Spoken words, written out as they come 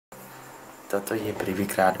toto je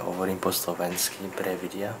prvýkrát hovorím po slovensky pre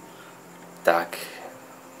videa, tak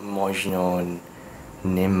možno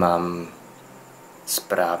nemám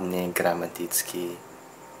správne gramaticky,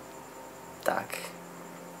 tak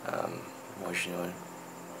možno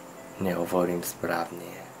nehovorím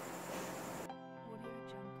správne.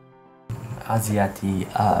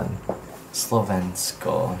 Aziati a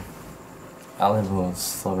Slovensko alebo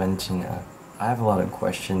Slovenčina. I have a lot of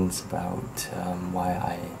questions about why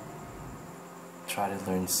I try to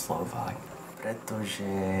learn Slovak. Pretože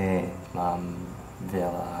mám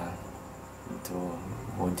veľa do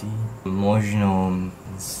vody. Možno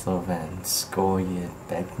Slovensko je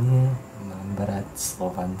pekne, mám rád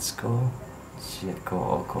Slovensko,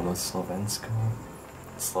 všetko okolo Slovensko.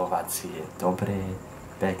 Slováci je dobré,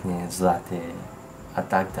 pekne, zlaté a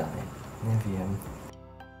tak ďalej. Neviem.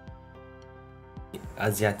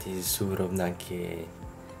 Aziati sú rovnaké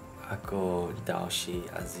ako ďalší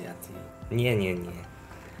Aziati. Nie.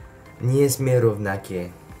 Nie sme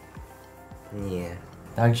rovnaké. Nie.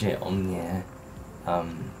 Takže o mne,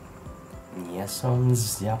 nie som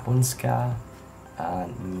z Japonska, a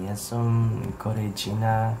nie som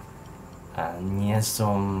Korejčina, a nie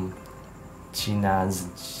som Čína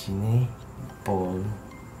z Číny, bol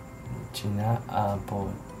Čína a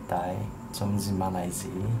bol Thai, som z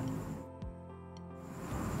Malajzii.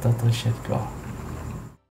 Toto všetko.